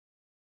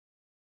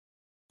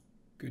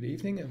Good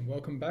evening and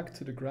welcome back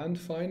to the grand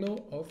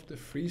final of the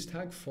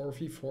FreezeTag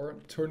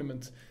 4v4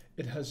 tournament.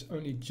 It has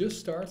only just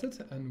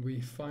started and we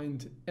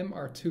find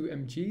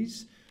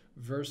MR2MGS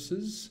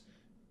versus,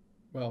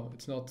 well,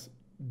 it's not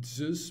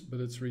Zeus, but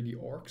it's really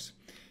orcs.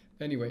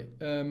 Anyway,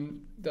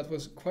 that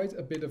was quite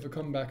a bit of a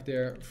comeback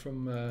there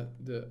from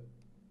the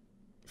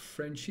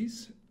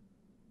Frenchies.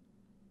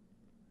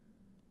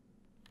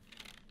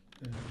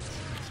 And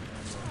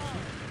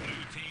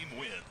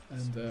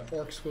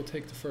orcs will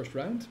take the first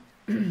round.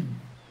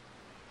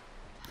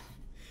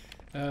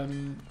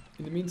 In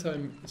the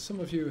meantime, some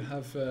of you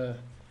have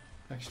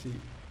actually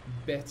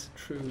bet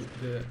through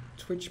the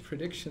Twitch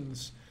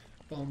predictions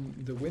on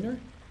the winner.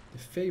 The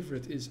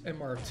favorite is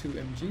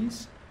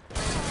MR2MGS.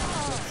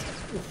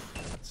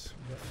 That's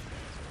rough.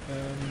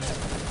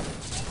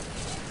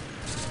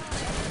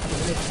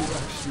 One of you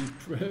actually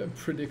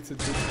predicted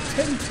with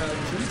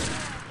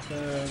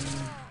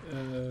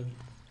 10,000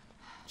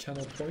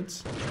 channel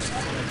points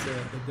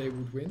that they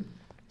would win.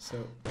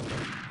 So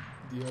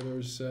the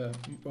others,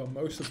 well,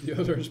 most of the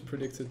others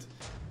predicted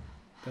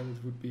that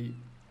it would be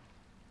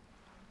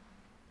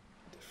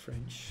the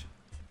French.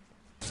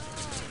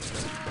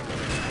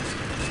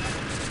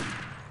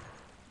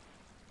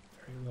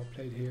 Very well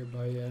played here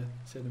by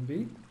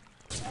ZMB.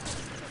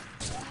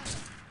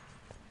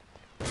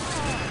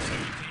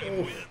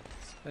 Oh,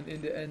 and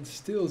in the end,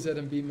 still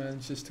ZMB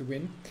manages to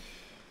win.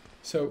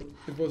 So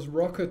it was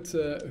Rocket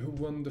who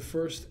won the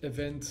first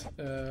event.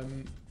 That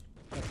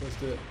was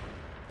the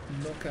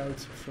knockout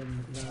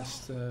from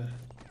last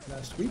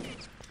week.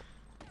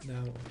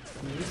 Now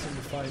he is in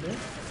the final.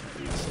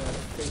 He's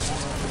facing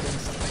off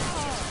against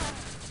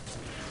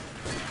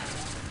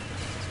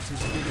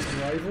his biggest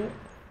rival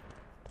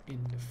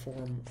in the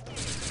form of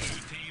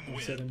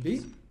ZMB.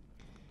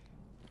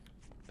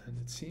 And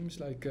it seems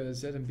like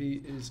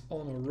ZMB is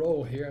on a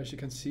roll here, as you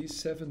can see,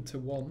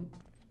 7-1.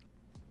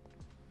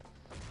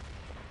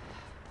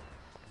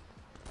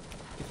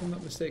 If I'm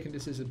not mistaken,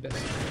 this is a best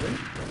of 3.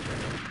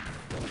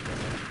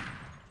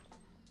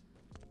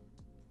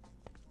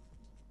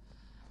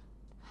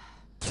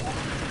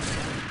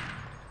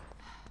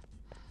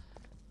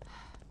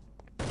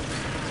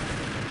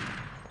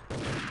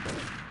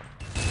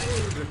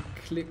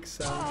 Click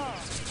sound,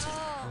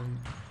 and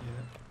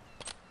yeah,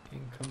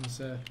 in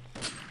comes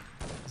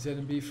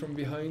ZMB from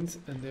behind,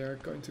 and they are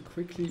going to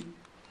quickly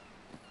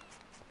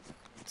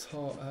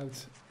thaw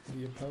out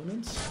the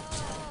opponents.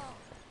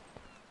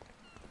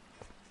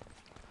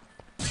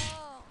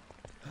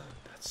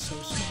 That's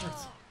so smart.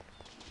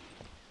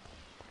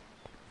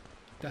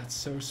 That's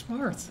so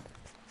smart.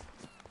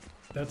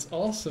 That's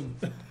awesome.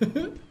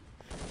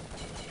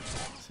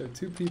 So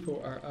 2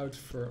 people are out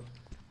for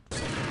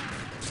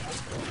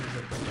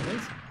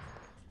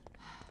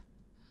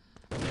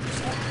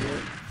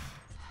here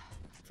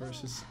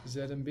versus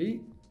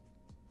ZMB.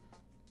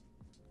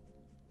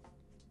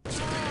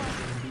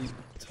 ZMB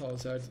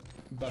toss out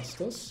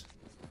Bastos.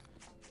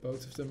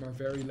 Both of them are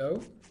very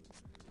low.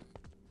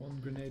 1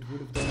 grenade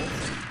would have done it.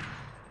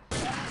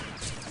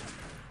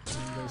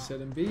 And goes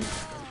ZMB.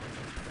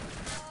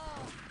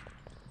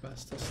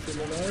 Bastos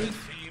still alive,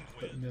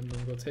 but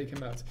Memnon will take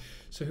him out.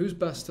 So who's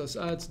Bastos?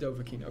 Ah, it's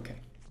Dovahkiin.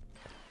 Okay.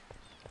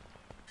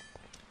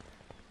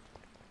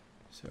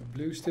 So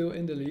blue still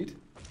in the lead.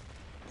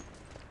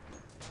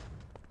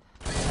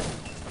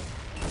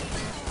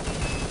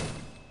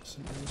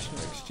 Some initial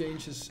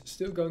exchanges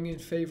still going in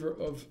favor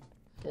of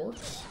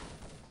orcs.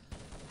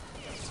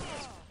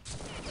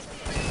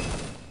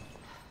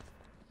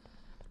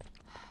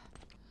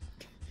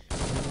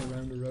 Going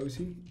around the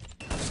rosy.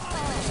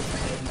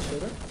 Each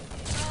other.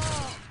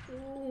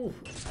 Ooh.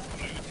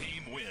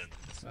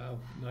 Wow,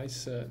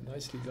 nice,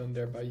 nicely done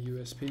there by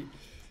USP.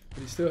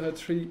 But he still had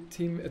 2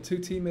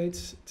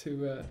 teammates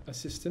to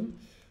assist him.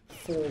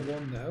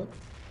 4-1 now.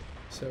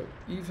 So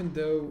even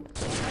though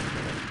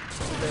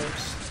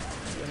orcs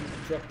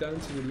drop down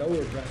to the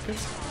lower bracket,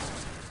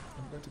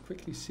 I'm going to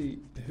quickly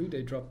see who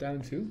they drop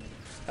down to.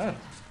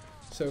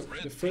 So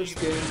the first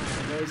game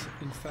was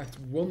in fact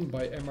won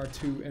by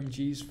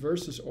MR2MGS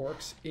versus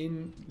orcs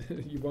in,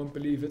 you won't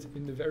believe it,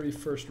 in the very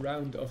first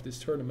round of this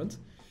tournament.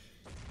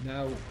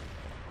 Now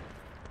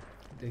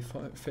they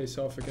face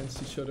off against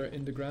each other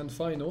in the grand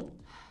final,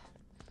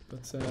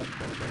 but it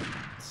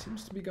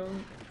seems to be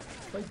going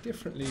quite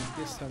differently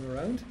this time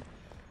around.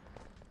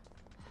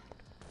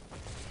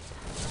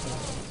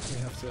 We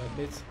have to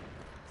admit,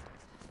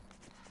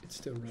 it's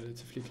still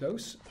relatively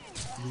close.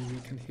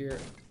 We can hear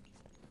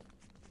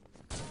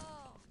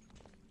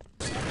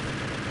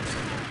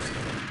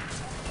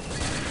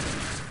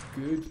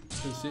good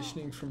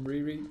positioning from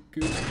Riri.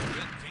 Good.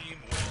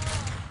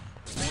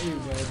 Very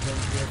well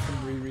done here from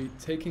Riri,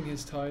 taking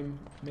his time,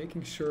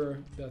 making sure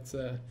that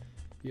the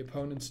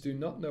opponents do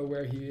not know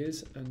where he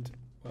is, and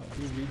well,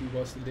 he really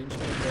was the linchpin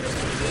there.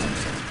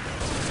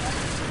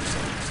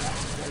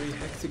 Very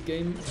hectic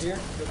game here,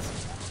 but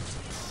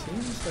it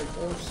seems like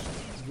orcs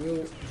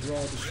will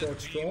draw the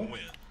short straw,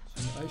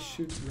 and I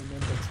should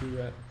remember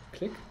to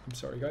click. I'm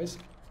sorry, guys.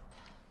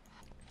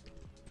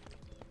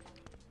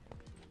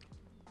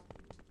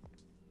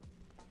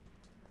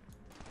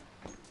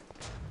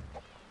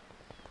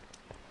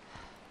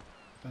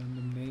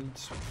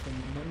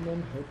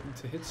 around, hoping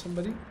to hit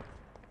somebody.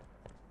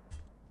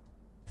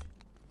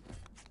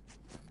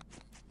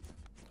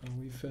 And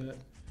we've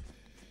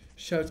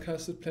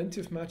shoutcasted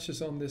plenty of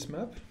matches on this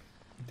map.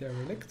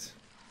 Derelict.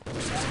 And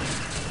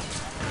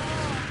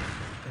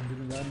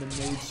the random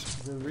nades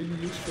were really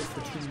useful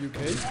for Team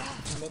UK.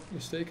 If I'm not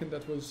mistaken,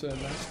 that was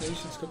Last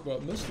Nations Cup. Well,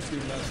 it must have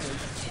been Last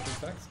Nations Cup, in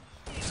fact.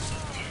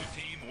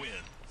 Team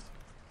win.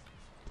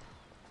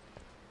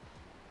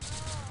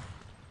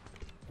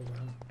 Oh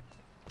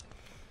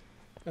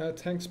wow.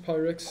 Thanks,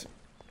 Pyrex.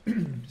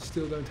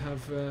 Still don't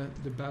have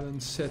the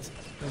balance set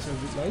as I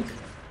would like.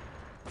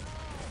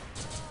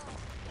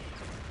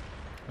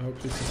 I hope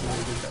this is a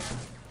little bit better.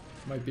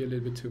 Might be a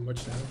little bit too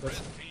much now,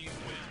 but...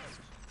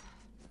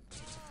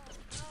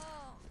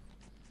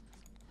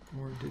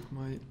 Or did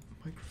my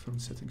microphone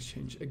settings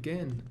change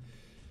again?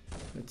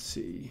 Let's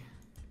see.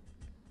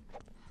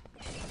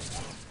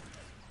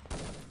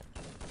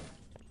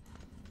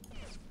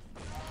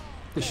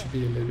 This should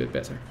be a little bit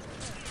better.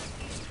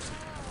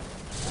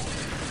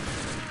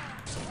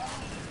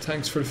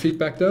 Thanks for the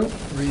feedback though,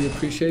 really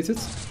appreciate it.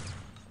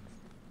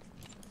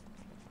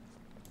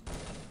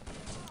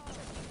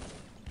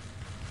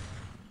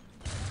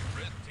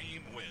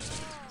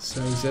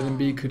 So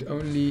ZMB could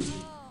only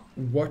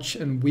watch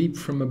and weep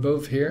from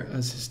above here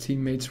as his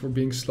teammates were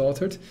being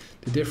slaughtered.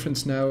 The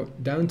difference now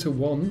down to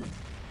 1.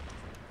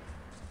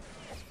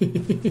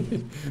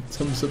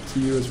 Thumbs up to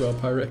you as well,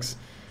 Pyrex.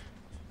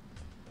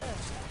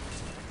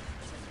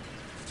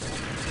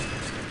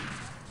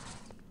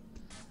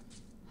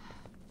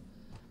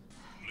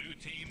 Blue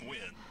team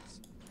wins.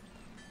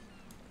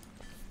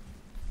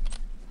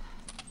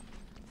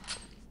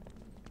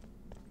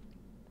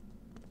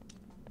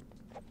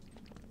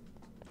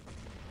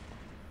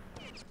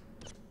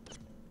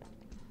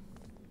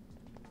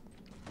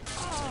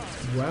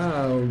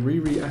 Wow,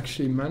 Riri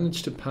actually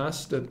managed to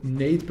pass that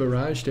nade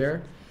barrage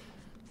there.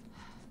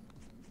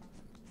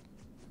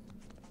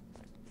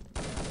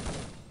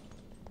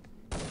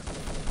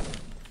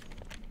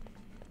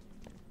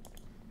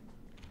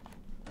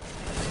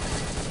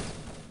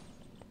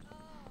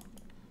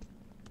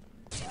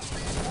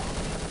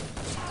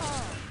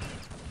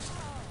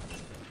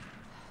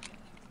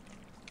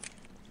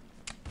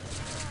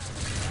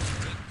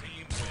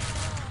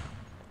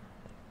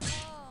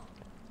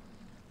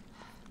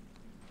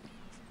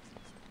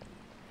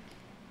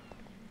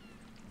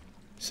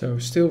 So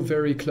still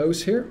very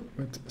close here,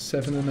 with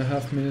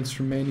 7.5 minutes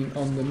remaining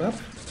on the map.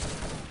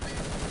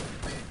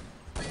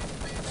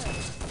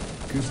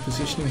 Good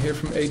positioning here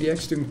from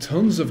ADX, doing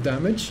tons of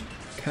damage.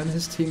 Can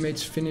his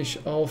teammates finish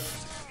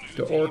off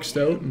the orcs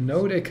though?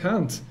 No, they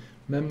can't.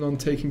 Memnon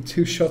taking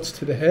 2 shots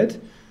to the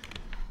head,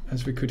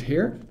 as we could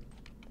hear.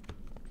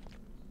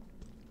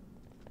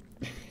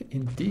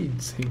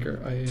 Indeed,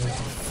 Thinker, I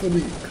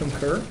fully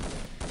concur.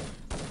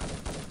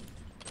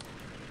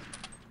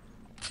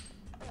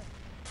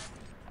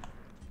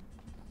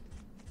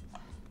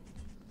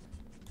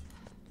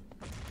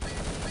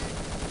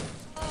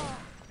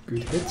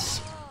 Good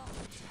hits.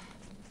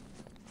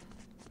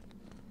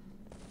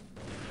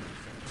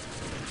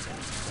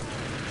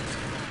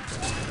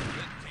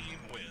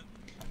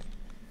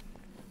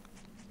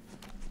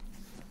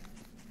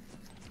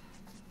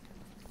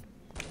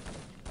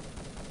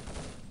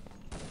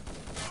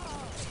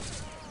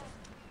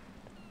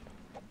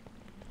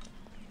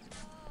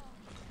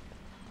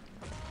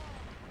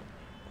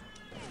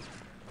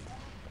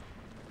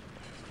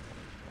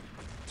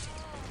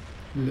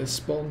 Let's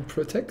spawn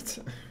protect.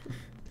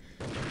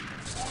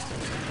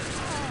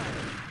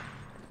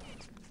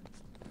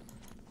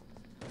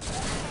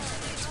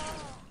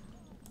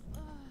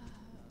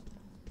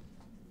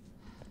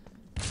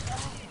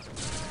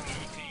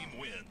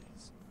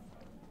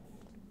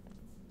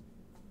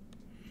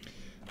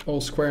 All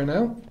square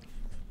now.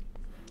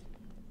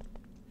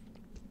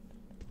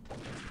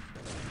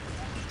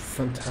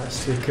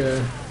 Fantastic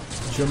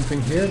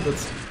jumping here,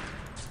 but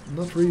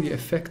not really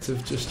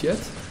effective just yet.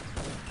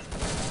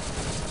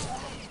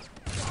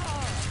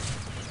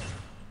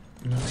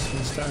 Last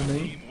one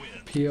standing,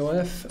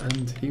 POF,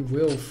 and he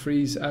will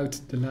freeze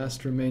out the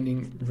last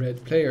remaining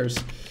red players.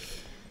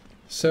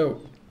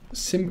 So,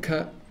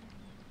 Simca,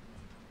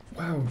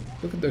 wow,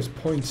 look at those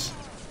points.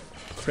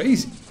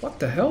 Crazy, what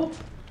the hell?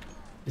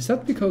 Is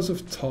that because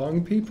of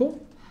Tong people?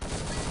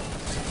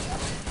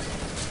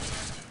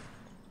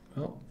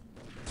 Well.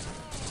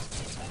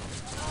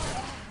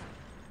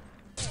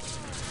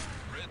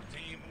 Red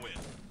team win.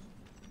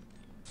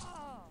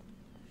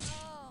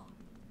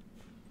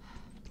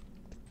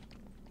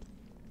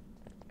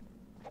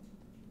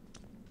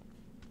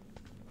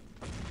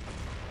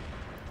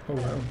 Oh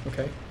wow,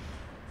 okay.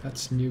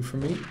 That's new for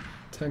me.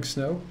 Thanks,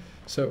 Snow.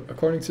 So,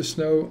 according to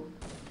Snow,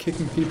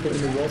 kicking people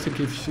in the water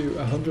gives you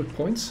 100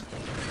 points.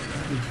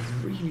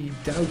 I would really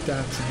doubt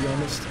that, to be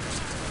honest.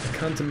 I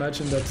can't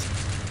imagine that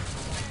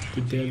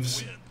the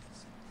devs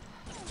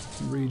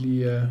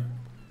really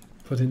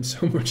put in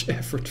so much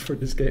effort for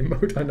this game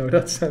mode. I know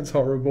that sounds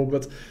horrible,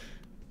 but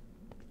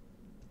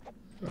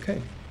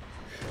okay.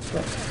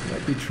 Well,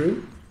 might be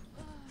true.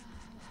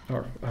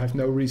 Or I have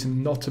no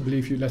reason not to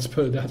believe you, let's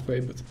put it that way,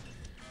 but...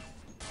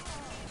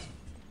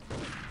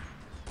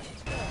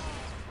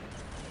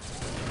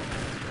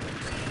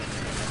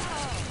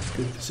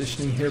 Good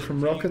positioning here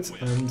from Rocket,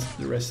 and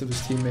the rest of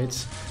his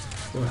teammates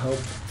will help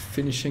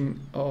finishing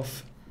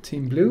off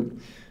Team Blue.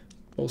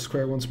 All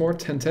square once more,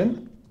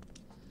 10-10.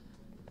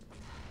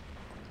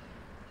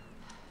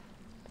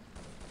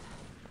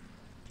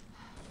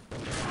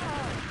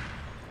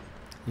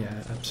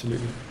 Yeah,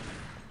 absolutely.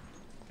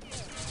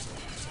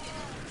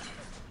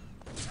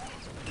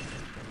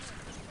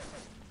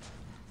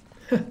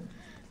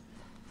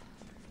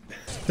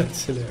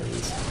 That's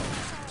hilarious.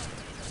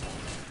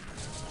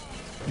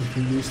 You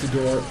can use the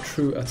door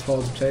through a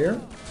tall player.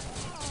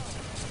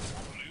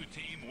 Blue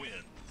team wins.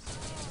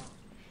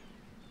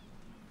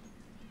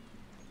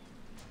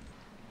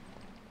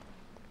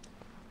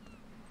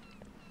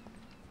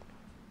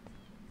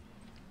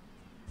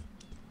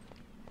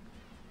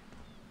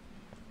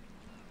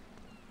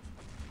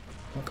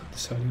 Rocket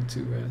deciding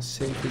to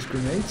save his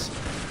grenades.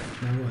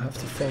 Now we'll have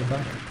to fall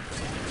back.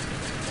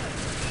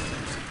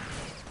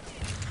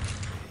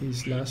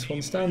 He's last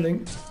one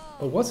standing.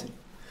 Oh, what?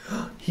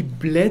 He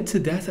bled to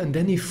death and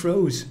then he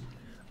froze.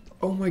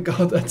 Oh my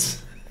god,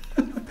 that's...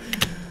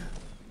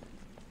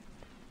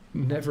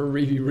 Never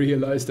really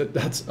realized that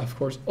that's, of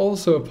course,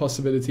 also a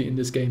possibility in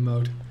this game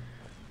mode.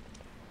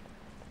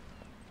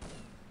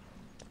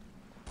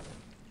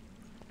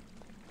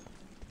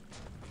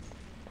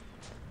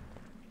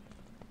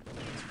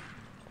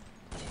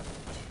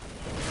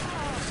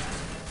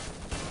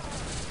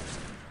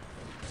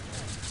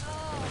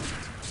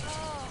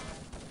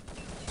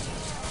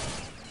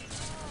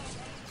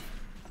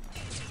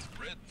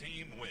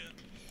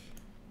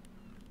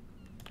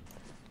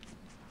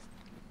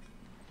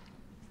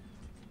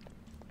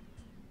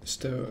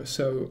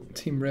 So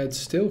Team Red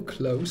still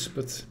close,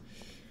 but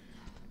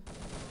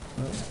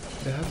well,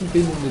 they haven't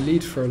been in the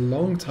lead for a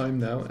long time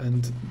now,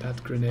 and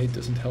that grenade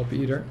doesn't help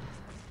either.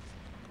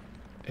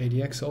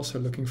 ADX also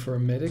looking for a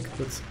medic,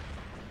 but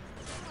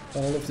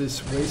all of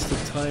this wasted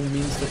time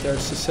means that they're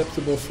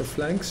susceptible for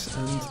flanks,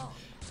 and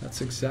that's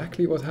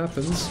exactly what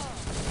happens.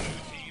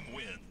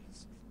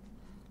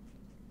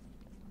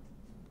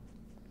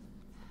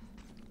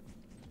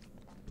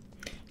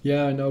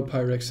 Yeah, I know,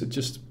 Pyrex, it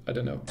just, I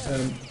don't know.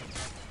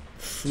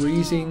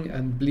 Freezing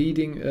and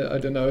bleeding, I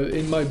don't know,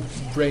 in my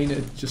brain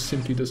it just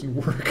simply doesn't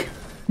work.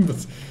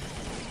 But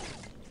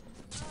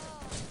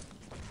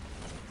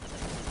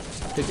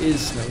it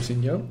is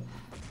Snowzinho.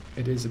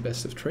 It is a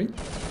best of 3.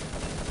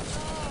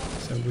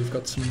 So we've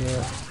got some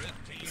more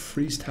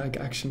FreezeTag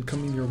action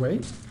coming your way.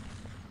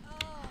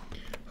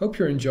 Hope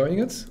you're enjoying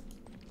it.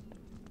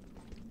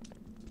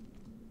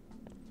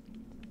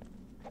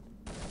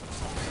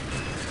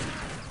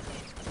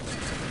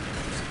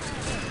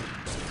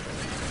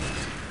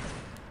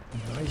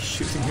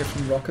 Shooting here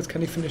from Rocket.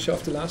 Can he finish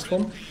off the last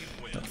one?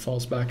 That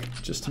falls back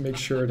just to make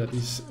sure that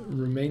he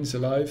remains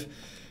alive.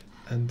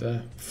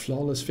 And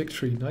flawless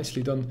victory.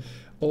 Nicely done.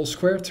 All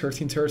square,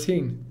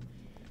 13-13.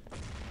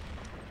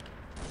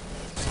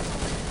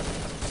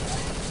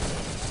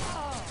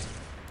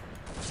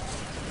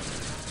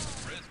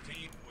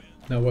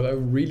 Now what I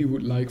really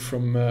would like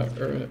from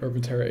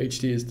Urban Terror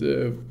HD is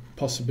the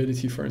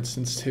possibility, for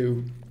instance,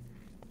 to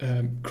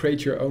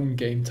create your own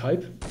game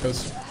type.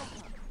 Because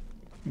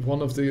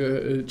one of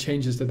the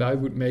changes that I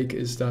would make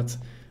is that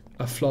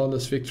a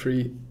flawless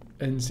victory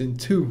ends in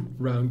 2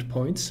 round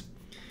points.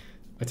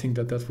 I think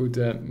that that would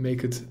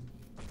make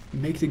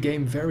the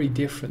game very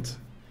different,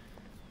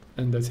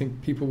 and I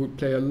think people would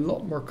play a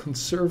lot more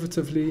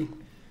conservatively,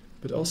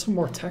 but also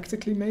more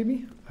tactically,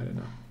 maybe. I don't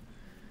know,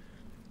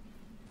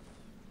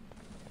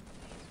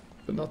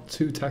 but not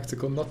too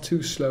tactical, not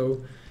too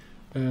slow,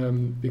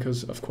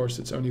 because of course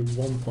it's only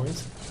 1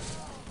 point.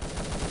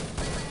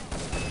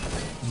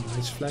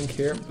 Nice flank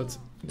here, but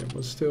there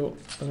was still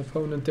an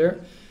opponent there.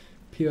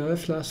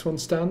 PLF, last one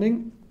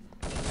standing.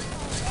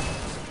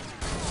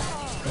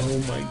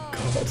 Oh my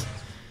god.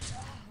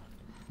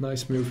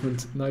 Nice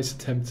movement, nice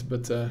attempt,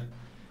 but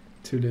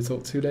too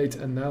little, too late.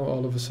 And now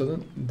all of a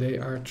sudden they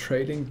are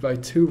trailing by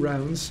 2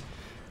 rounds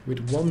with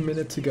 1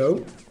 minute to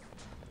go.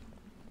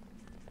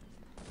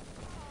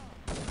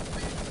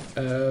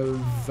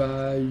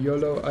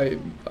 Vaiolo,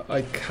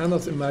 I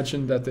cannot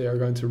imagine that they are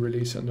going to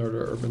release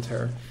another Urban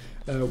Terror.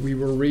 We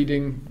were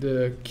reading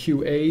the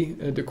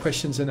QA, the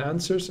questions and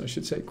answers, I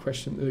should say,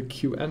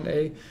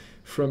 Q&A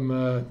from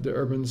the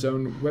Urban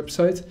Zone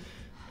website,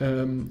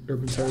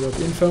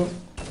 urbanterror.info.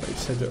 I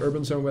said the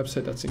Urban Zone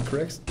website, that's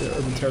incorrect, the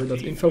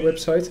urbanterror.info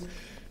website.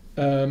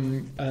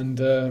 And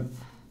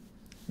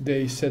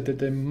they said that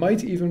they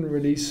might even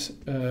release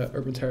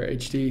Urban Terror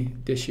HD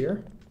this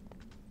year.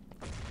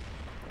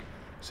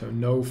 So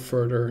no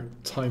further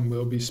time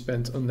will be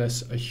spent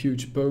unless a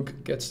huge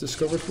bug gets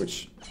discovered,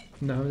 which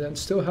now and then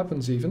still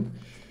happens even.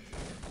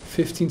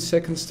 15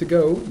 seconds to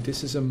go.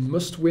 This is a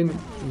must-win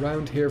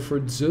round here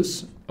for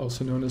Zeus,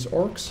 also known as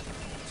Orcs.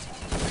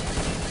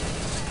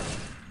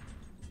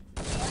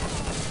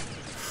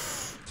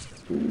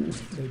 Ooh,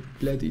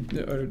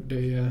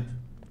 they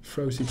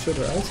froze each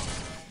other out.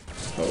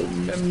 Oh,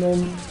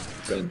 Memnon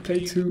gonna play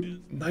too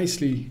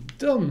nicely.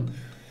 Done.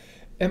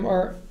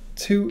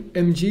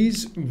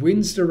 MR2MGS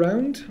wins the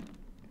round.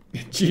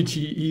 GG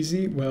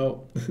easy.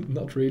 Well,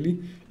 not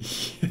really.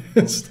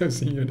 Yes,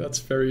 that's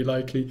very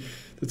likely.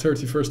 The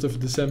 31st of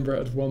December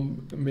at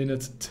 1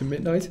 minute to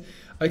midnight.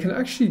 I can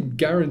actually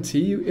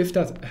guarantee you, if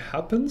that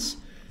happens,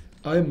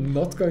 I'm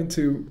not going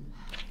to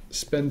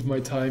spend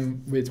my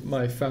time with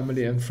my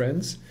family and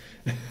friends.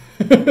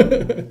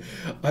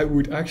 I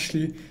would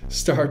actually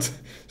start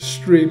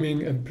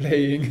streaming and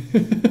playing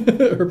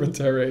Urban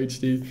Terror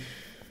HD.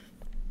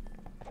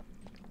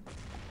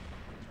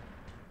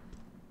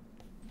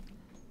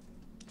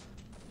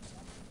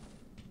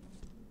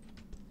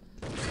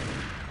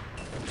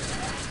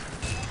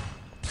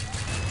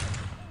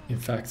 In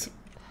fact,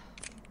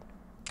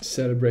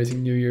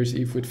 celebrating New Year's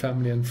Eve with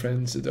family and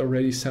friends, it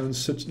already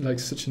sounds such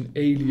an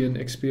alien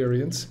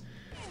experience.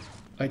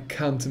 I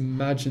can't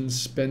imagine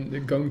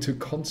going to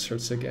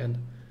concerts again.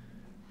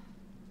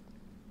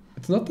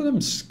 It's not that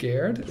I'm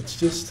scared, it's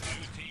just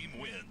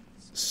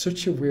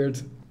such a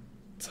weird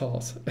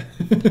thought.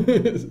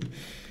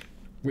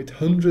 With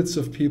hundreds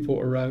of people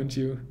around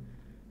you.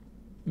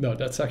 No,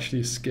 that's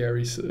actually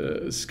scary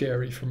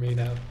for me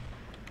now.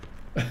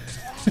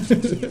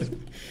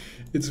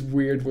 It's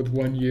weird what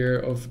 1 year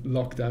of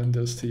lockdown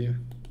does to you.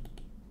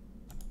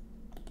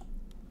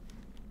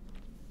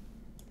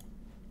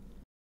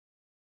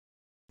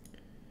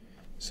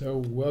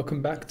 So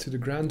welcome back to the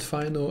grand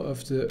final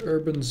of the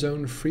Urban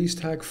Zone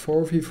FreezeTag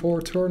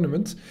 4v4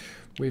 tournament.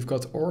 We've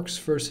got Orcs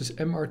versus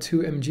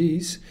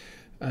MR2MGS,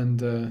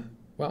 and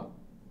well,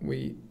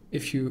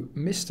 if you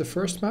missed the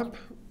first map,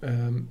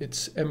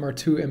 it's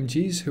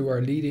MR2MGS who are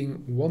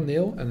leading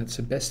 1-0, and it's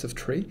a best of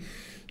 3.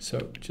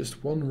 So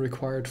just one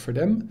required for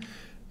them,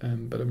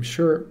 but I'm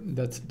sure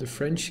that the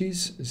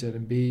Frenchies,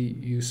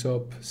 ZMB,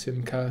 Usopp,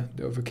 Simca,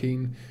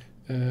 Dovahkiin,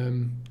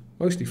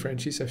 mostly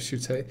Frenchies I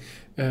should say,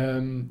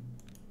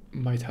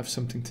 might have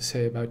something to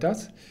say about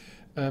that.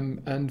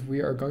 And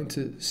we are going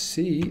to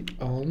see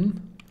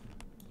on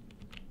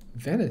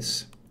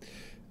Venice,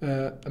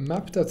 a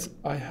map that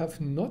I have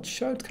not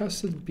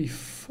shoutcasted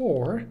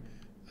before,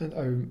 and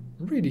I'm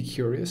really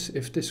curious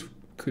if this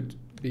could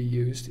be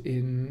used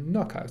in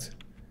Knockout.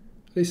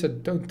 At least I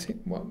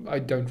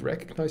don't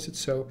recognize it,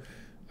 so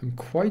I'm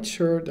quite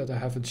sure that I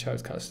haven't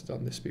shoutcasted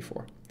on this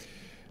before.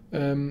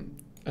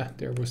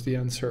 There was the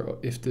answer.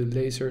 If the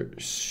laser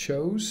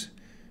shows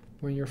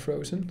when you're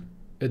frozen,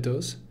 it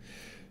does.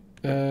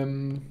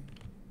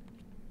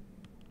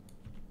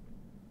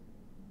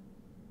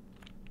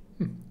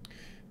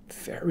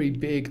 Very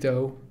big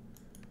though.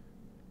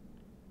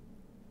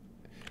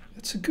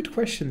 That's a good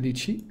question,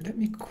 Lychee. Let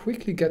me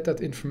quickly get that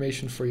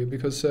information for you,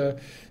 because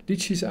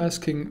Lychee's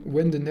asking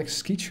when the next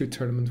Skeet Shoot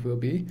tournament will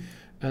be.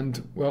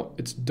 And, well,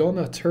 it's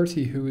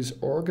Donna30 who is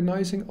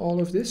organizing all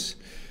of this.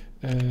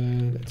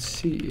 Let's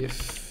see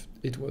if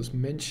it was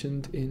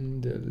mentioned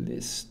in the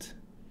list.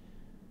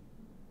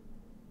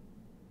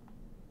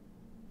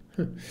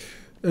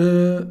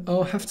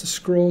 I'll have to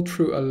scroll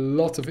through a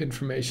lot of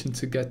information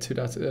to get to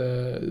that,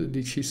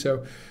 Lychee.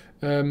 So,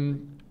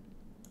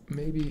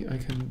 maybe I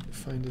can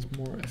find it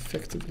more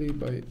effectively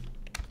by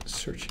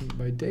searching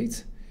by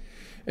date.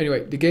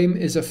 Anyway, the game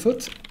is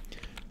afoot.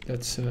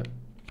 Let's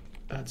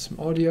add some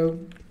audio.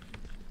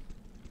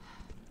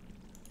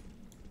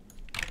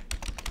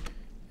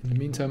 In the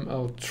meantime,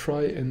 I'll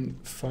try and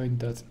find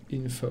that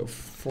info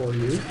for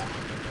you.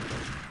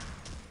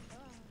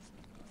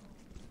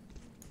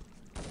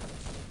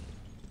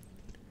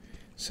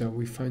 So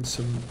we find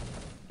some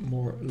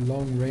more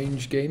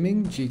long-range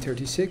gaming,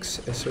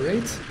 G36,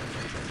 SR8.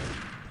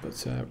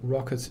 But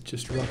Rocket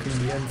just rocking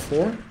the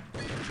M4.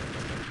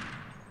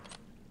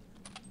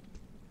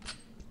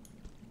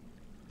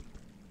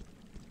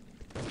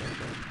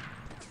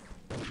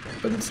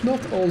 But it's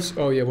not all...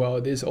 Oh yeah, well,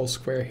 it is all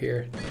square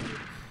here.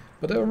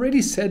 But I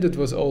already said it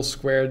was all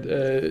squared,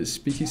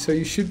 Speaky, so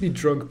you should be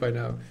drunk by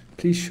now.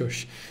 Please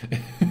shush.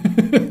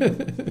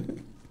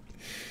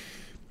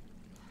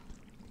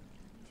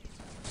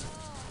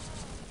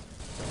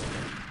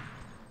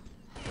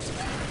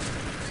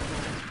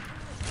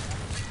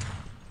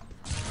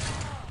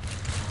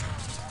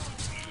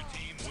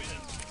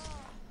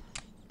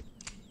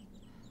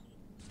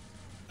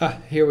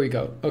 Here we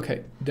go.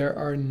 Okay,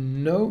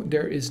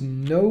 there is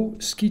no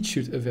Skeet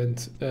Shoot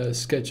event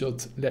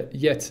scheduled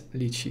yet,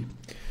 Lychee.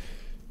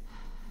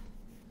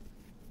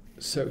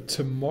 So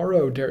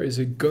tomorrow there is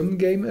a gun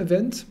game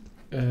event.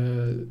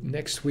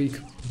 Next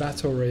week,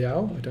 Battle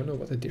Royale. I don't know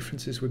what the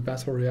difference is with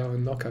Battle Royale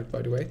and Knockout,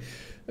 by the way.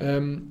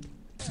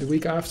 The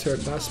week after,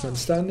 Last Man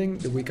Standing.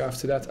 The week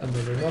after that,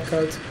 another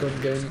Knockout,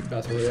 gun game,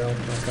 Battle Royale,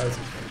 Knockout.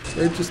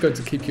 We're just going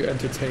to keep you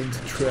entertained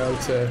throughout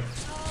the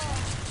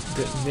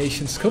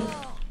Nations Cup.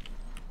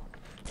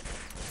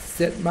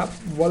 That map,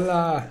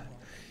 voila!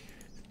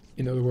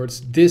 In other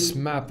words, this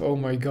map, oh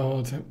my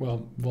god.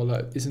 Well,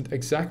 voila isn't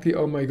exactly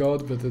oh my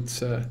god, but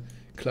it's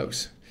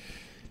close.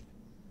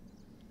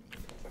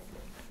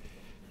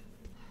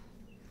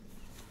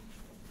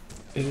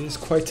 It is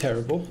quite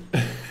terrible.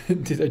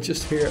 Did I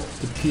just hear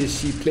the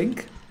PSG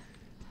clink?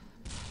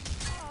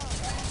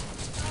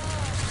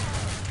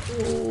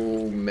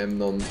 Oh,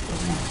 Memnon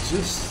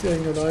just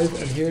staying alive,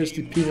 and here's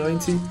the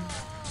P90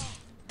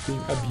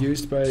 being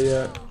abused by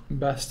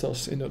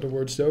Bastos, in other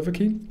words,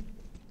 Dovahkiin.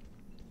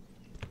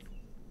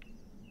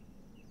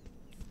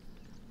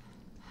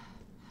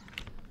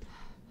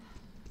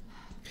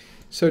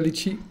 So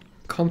Lychee,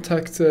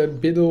 contact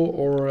Biddle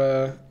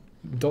or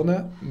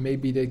Donna.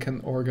 Maybe they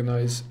can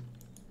organize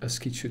a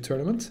skeet shoot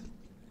tournament.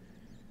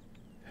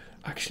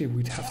 Actually,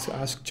 we'd have to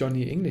ask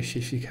Johnny English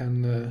if he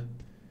can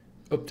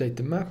update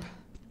the map.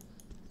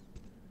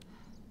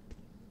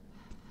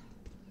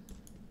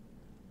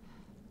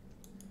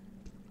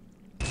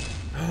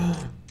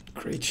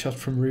 Great shot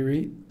from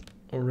Riri.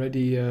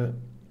 Already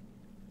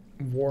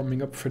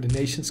warming up for the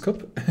Nations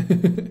Cup.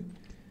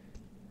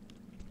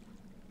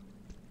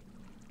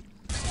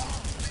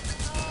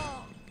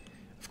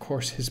 Of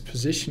course, his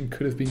position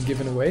could have been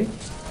given away.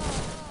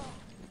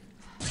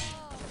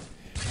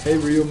 Hey,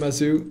 Rio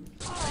Mazu.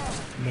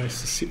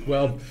 Nice to see.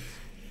 Well,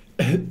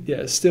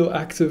 yeah, still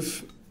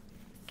active,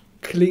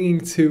 clinging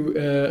to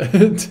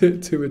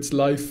to its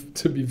life,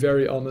 to be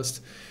very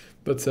honest.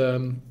 But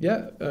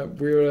yeah,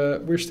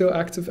 we're still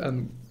active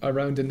and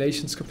around the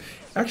Nations Cup.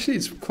 Actually,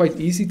 it's quite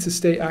easy to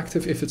stay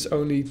active if it's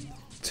only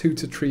 2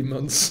 to 3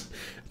 months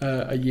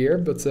a year.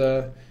 But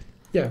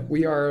yeah,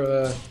 we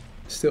are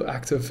still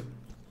active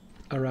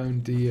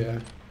around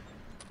the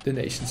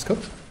Nations Cup.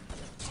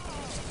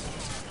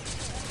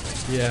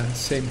 Yeah,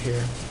 same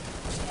here.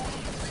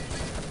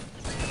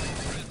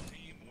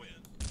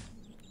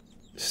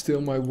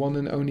 Still my one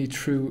and only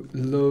true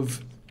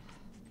love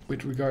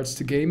with regards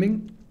to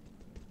gaming.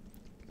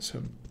 So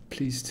I'm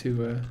pleased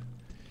to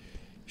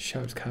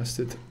shoutcast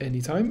it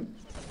anytime.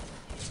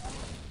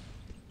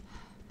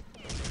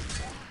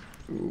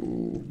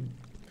 Ooh.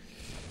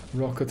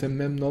 Rocket and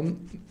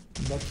Memnon,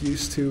 not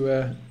used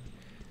to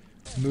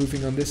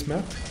moving on this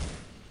map.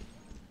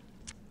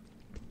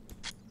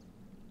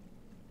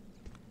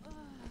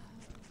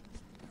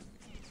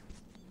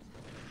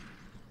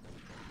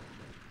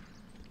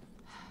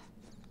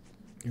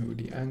 Ooh,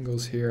 the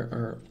angles here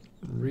are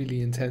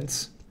really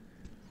intense.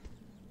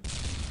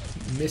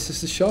 Misses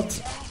the shot.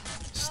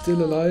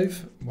 Still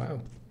alive.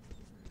 Wow.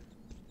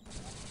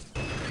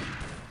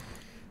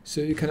 So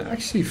you can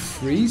actually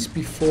freeze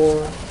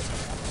before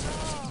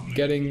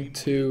getting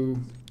to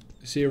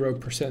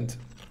 0%.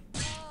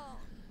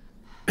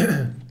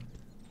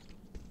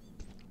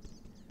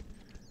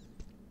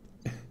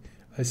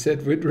 I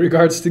said with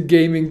regards to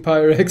gaming,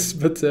 Pyrex,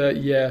 but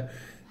yeah,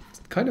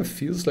 it kind of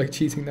feels like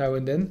cheating now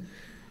and then.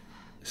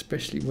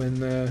 Especially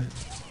when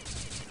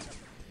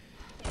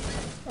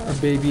our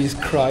baby is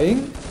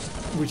crying,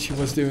 which he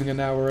was doing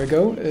an hour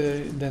ago.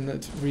 Then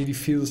it really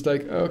feels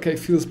like, okay,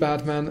 feels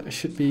bad, man. I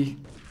should be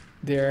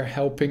there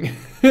helping.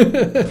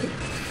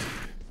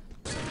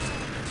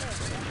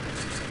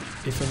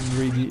 If I'm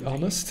really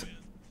honest.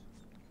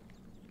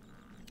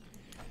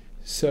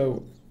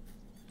 So,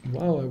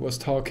 while I was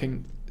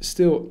talking,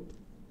 still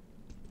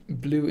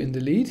blue in the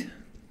lead.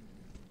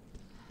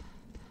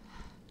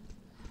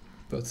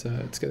 But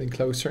it's getting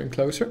closer and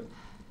closer.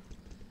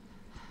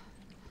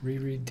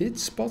 Riri did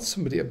spot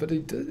somebody, but he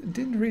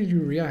didn't really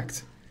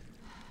react.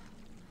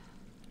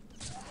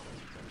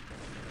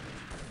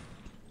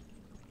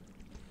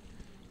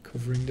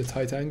 Covering the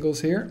tight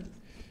angles here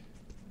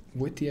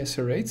with the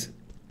SR8.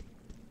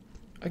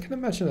 I can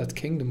imagine that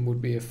Kingdom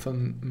would be a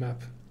fun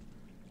map.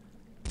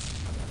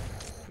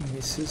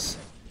 Misses.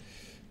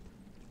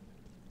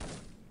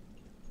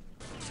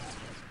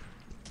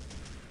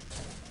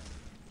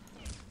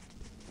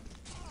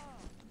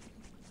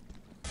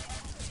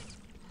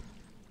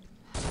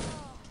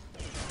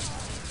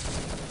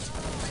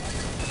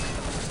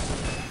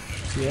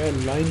 Yeah,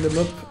 line them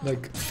up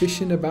like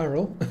fish in a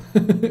barrel.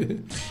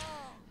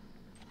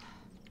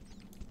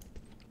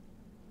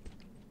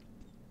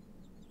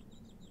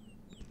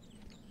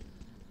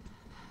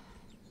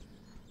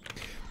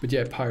 But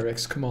yeah,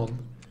 Pyrex, come on.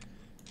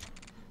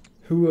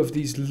 Who of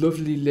these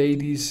lovely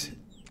ladies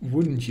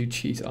wouldn't you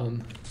cheat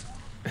on?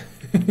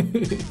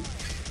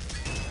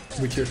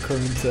 With your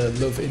current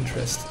love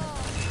interest.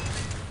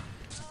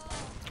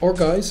 Or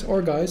guys,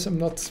 I'm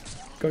not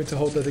going to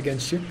hold that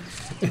against you.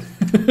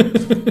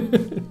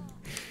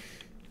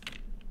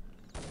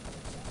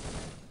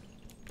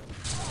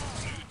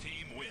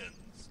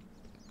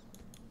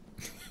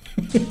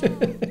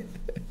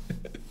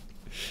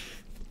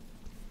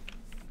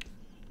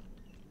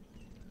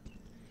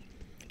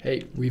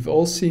 Hey, we've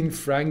all seen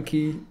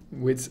Frankie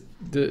with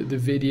the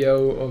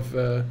video of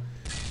the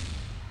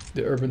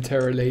Urban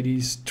Terror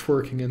ladies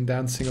twerking and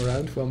dancing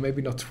around. Well,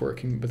 maybe not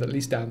twerking, but at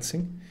least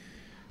dancing.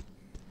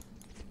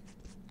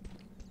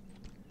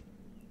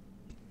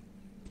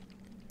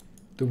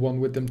 The one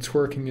with them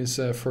twerking is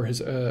for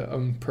his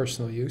own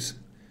personal use.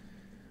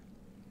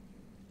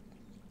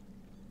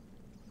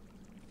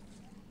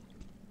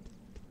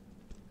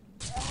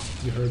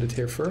 You heard it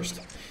here first.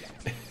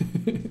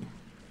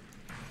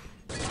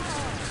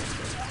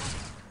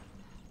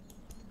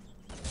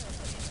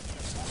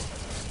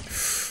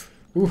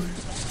 Ooh,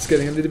 it's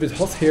getting a little bit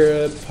hot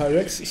here,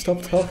 Pyrex.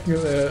 Stop talking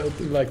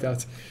like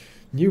that.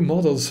 New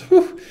models.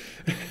 Whew.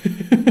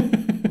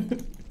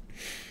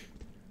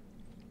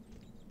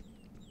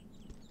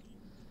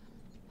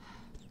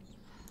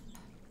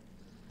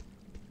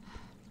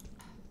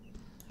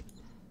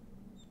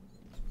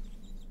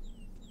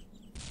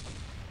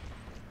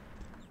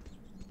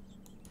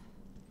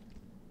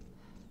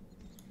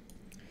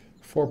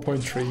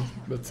 4.3,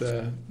 but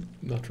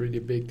not really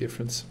a big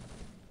difference.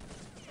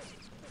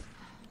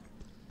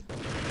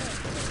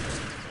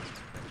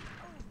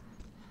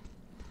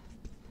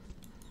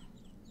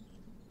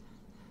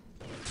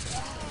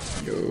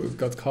 You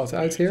got caught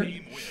out here.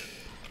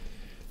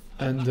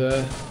 And,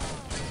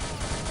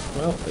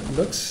 well, it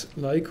looks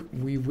like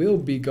we will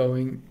be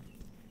going...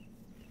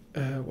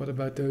 what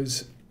about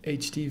those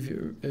HD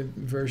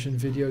version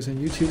videos on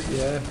YouTube?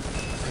 Yeah,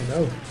 I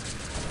know.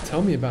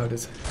 Tell me about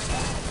it.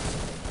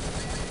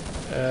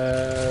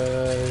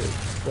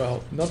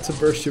 Well, not to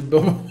burst your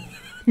bubble,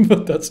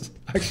 but that's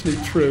actually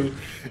true.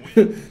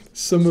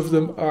 Some of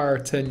them are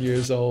 10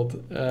 years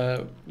old,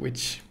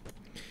 which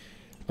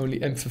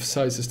only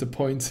emphasizes the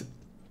point.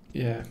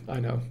 Yeah, I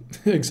know.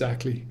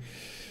 Exactly.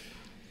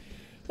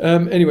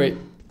 Anyway,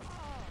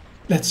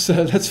 let's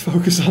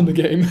focus on the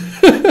game.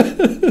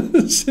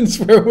 Since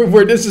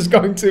where this is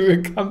going to,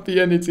 it can't be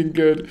anything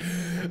good.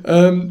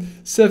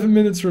 7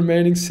 minutes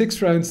remaining,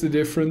 6 rounds the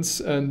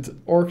difference, and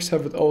orcs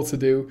have it all to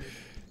do.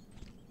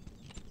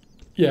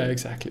 Yeah,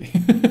 exactly.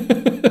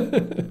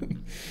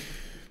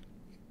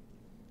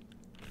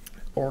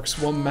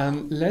 Orcs 1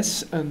 man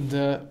less, and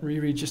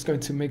Riri just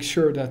going to make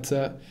sure that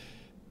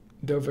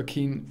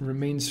Dovahkiin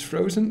remains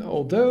frozen,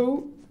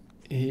 although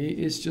he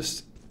is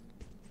just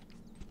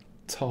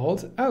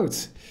thawed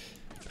out.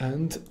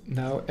 And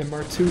now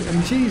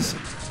MR2MGS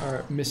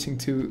are missing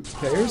 2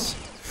 players.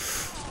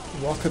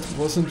 Rocket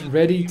wasn't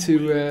ready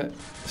to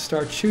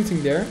start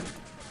shooting there.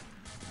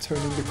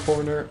 Turning the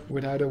corner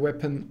without a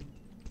weapon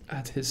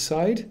at his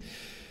side.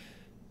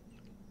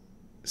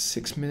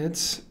 6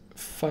 minutes,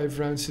 5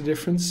 rounds the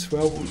difference.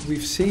 Well,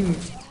 we've seen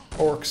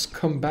orcs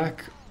come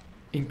back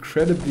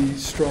incredibly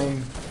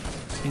strong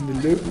in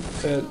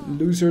the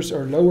losers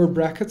or lower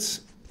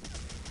brackets.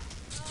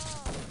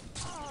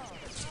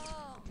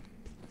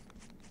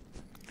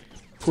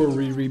 Poor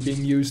Riri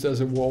being used as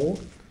a wall.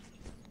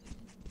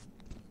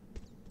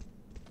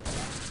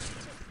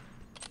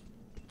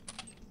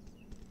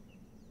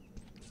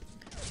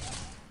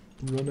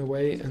 Run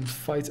away and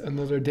fight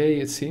another day,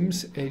 it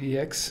seems.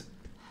 ADX.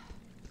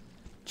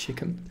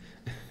 Chicken.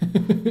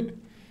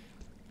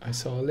 I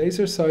saw a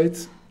laser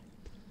sight.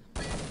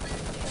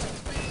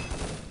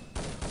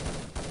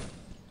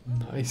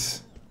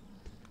 Nice.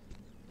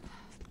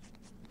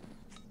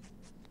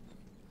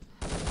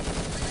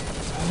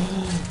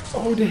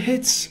 Oh, the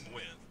hits!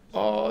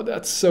 Oh,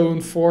 that's so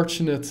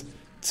unfortunate.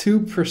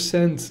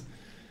 2%.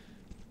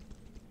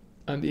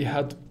 And he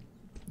had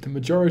the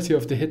majority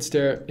of the hits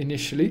there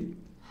initially.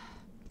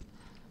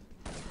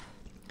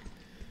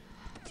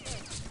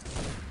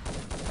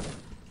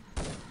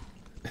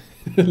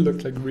 It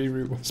looked like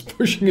Riri was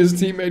pushing his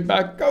teammate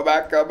back. Go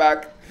back, go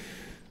back!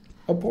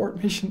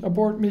 Abort mission,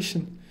 abort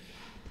mission.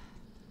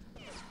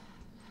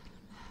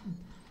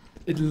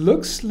 It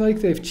looks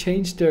like they've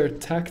changed their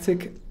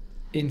tactic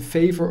in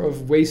favor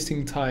of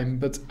wasting time,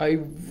 but I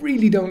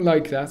really don't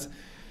like that.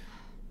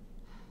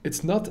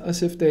 It's not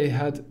as if they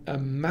had a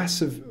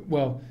massive...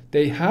 Well,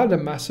 they had a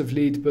massive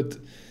lead, but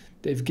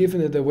they've given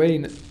it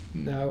away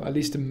now. At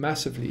least a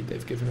massive lead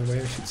they've given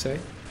away, I should say.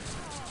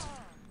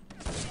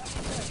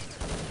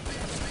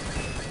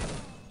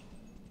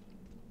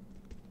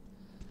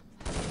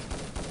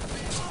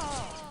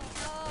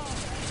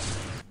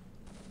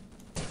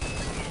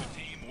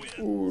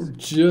 Ooh,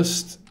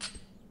 just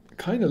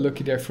kind of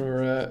lucky there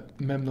for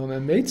Memnon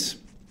and mates,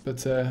 but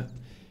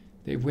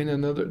they win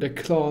another, they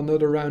claw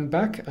another round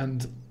back,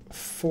 and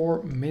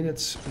 4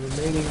 minutes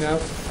remaining now.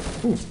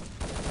 Ooh,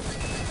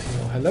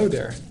 well, hello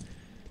there.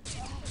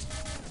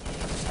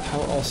 How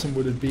awesome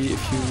would it be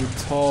if you would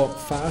thaw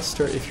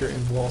faster if you're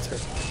in water?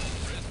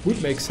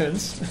 Would make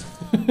sense.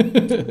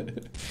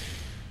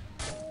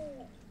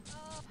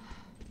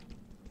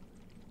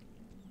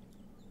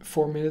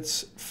 4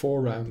 minutes,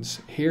 4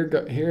 rounds. Here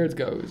it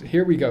goes.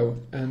 Here we go.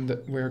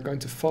 And we're going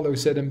to follow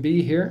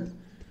ZMB here,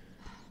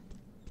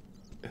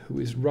 who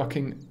is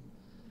rocking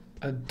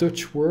a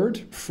Dutch word,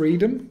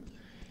 freedom.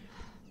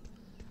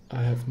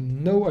 I have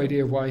no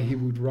idea why he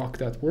would rock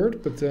that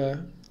word, but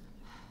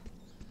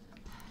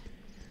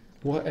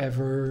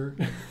whatever.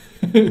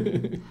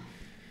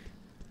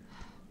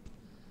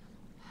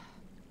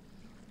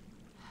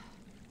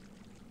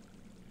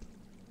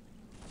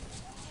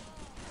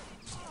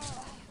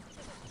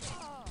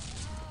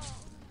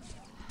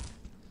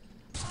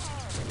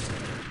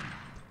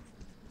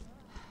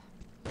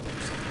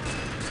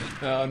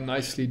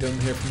 Nicely done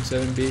here from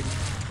ZMB,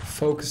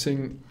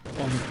 focusing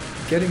on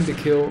getting the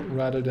kill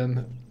rather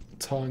than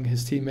thawing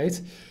his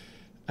teammate.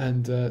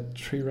 And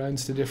 3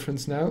 rounds the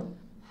difference now.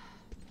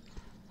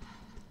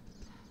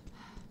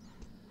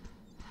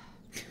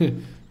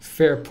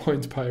 Fair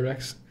point,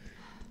 Pyrex.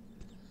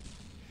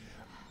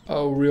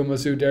 Oh, Real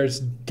Mazoo, there's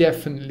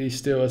definitely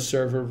still a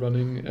server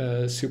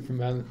running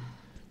Superman.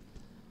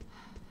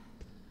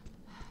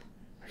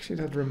 Actually,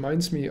 that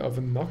reminds me of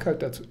a knockout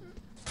that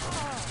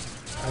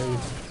I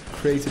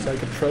created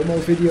like a promo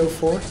video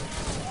for.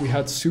 We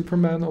had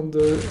Superman on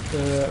the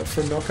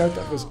for knockout.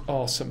 That was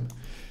awesome.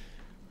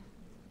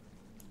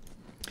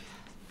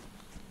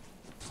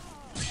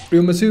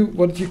 Real Mazoo,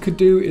 what you could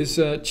do is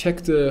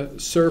check the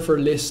server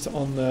list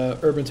on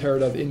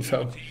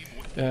urbanterror.info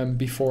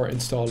before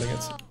installing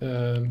it.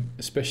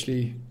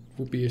 Especially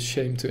would be a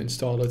shame to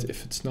install it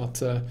if it's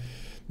not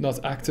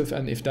active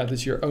and if that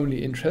is your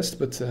only interest.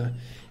 But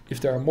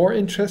if there are more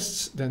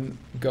interests, then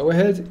go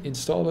ahead,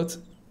 install it.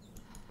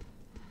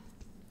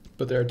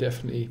 But there are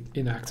definitely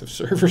inactive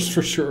servers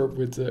for sure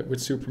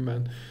with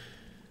Superman.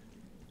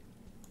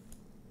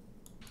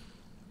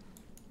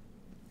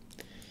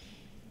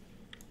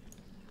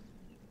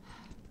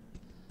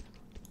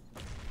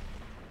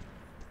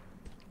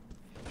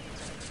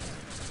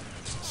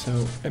 So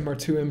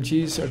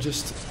MR2MGS are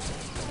just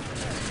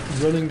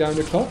running down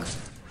the clock.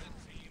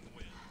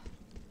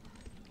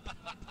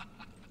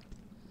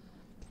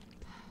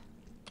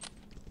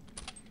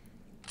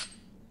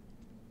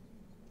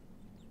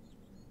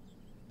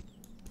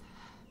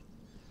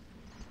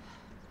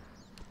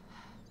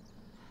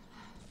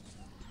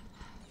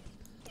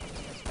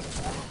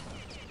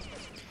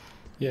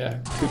 Yeah,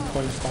 good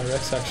point,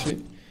 Pyrex,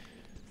 actually.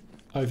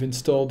 I've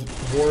installed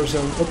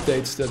Warzone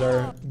updates that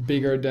are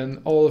bigger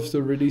than all of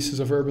the releases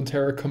of Urban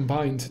Terror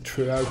combined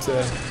throughout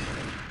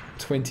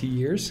 20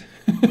 years.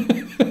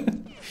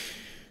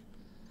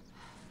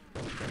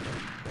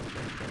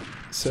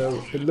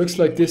 So it looks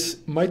like this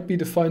might be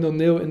the final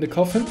nail in the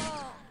coffin.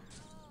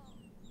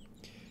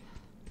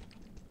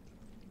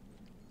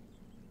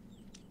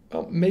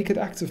 Well, make it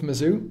active,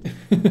 Mazoo.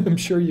 I'm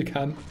sure you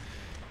can.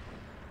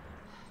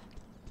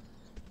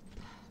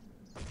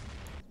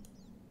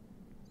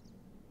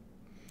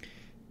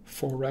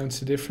 Four rounds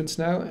to difference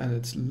now, and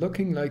it's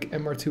looking like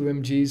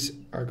MR2MGs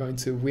are going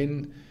to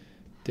win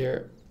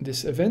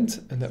this event,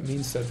 and that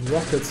means that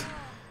Rocket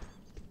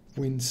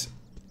wins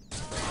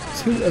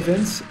 2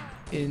 events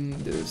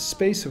in the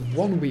space of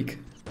 1 week.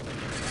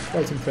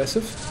 Quite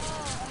impressive.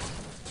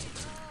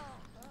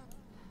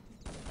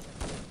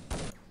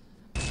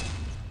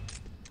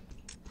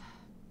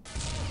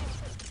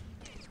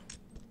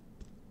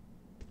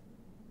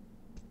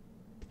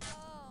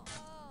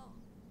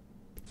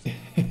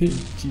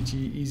 GG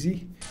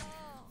easy.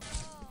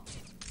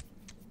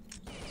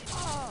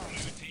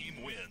 Blue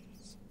team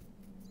wins.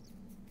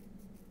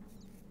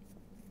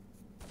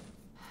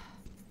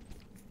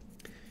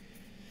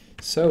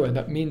 So, and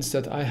that means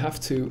that I have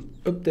to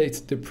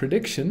update the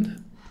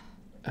prediction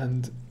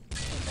and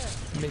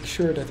make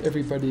sure that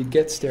everybody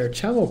gets their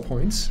channel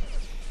points.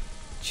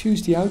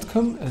 Choose the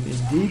outcome, and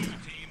indeed,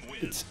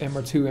 it's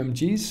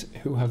MR2MGs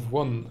who have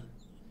won.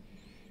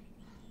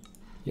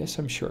 Yes,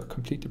 I'm sure.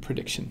 Complete the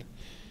prediction.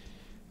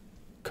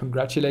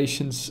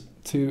 Congratulations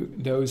to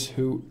those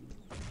who...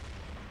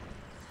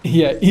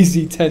 Yeah,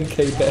 easy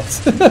 10k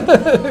bet.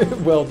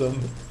 Well done.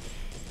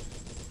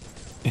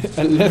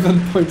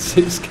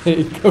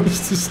 11.6k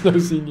goes to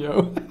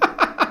Snowzinho.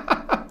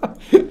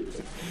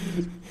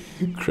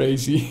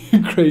 Crazy,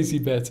 crazy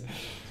bet.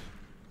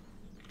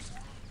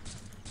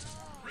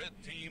 Red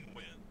team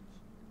wins.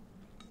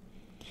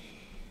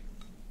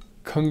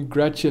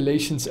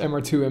 Congratulations,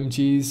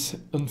 MR2MGs.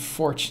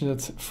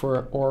 Unfortunate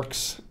for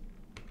Orcs.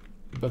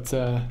 But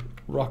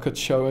Rocket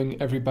showing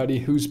everybody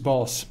who's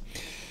boss.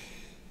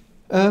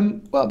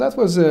 Well, that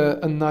was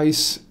a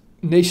nice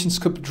Nations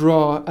Cup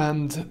draw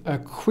and a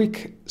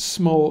quick,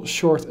 small,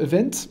 short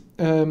event.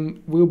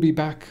 We'll be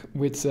back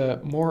with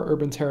more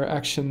Urban Terror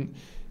action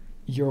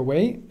your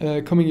way,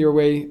 coming your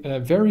way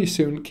very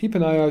soon. Keep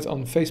an eye out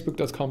on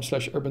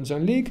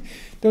facebook.com/UrbanZoneLeague.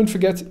 Don't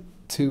forget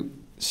to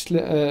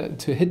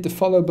hit the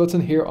follow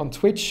button here on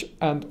Twitch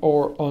and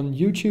or on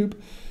YouTube.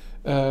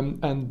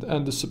 And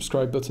the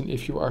subscribe button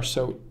if you are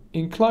so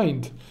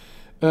inclined.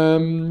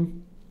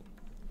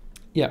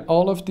 Yeah,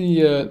 all of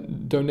the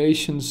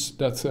donations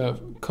that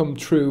come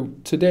through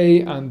today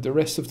and the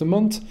rest of the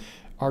month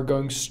are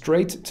going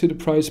straight to the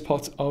prize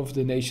pot of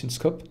the Nations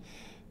Cup.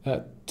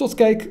 Tot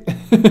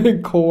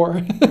kijk,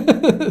 core.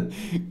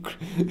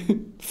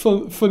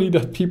 Funny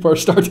that people are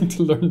starting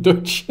to learn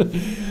Dutch.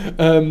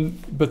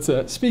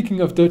 But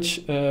speaking of Dutch,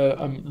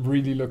 I'm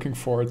really looking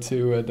forward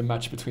to the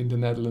match between the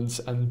Netherlands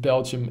and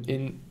Belgium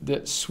in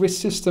the Swiss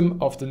system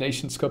of the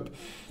Nations Cup.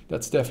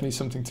 That's definitely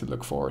something to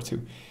look forward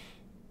to.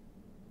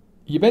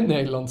 Je bent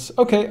Nederlands.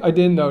 Oké, I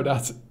didn't know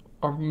that.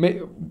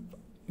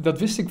 Dat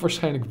wist ik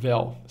waarschijnlijk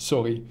wel.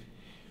 Sorry.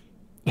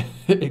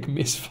 Ik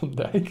mis Van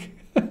Dijk.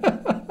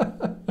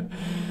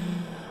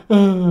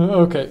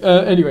 Okay,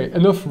 anyway,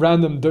 enough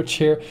random Dutch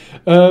here.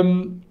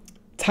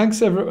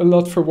 Thanks a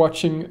lot for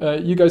watching.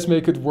 You guys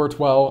make it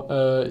worthwhile,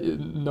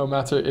 no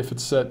matter if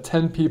it's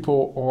 10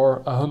 people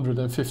or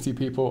 150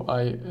 people.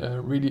 I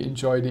really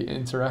enjoy the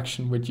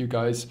interaction with you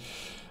guys.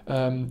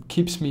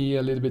 keeps me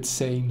a little bit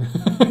sane.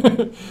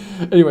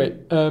 Anyway,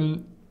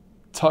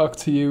 talk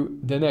to you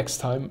the next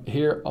time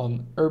here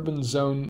on Urban Zone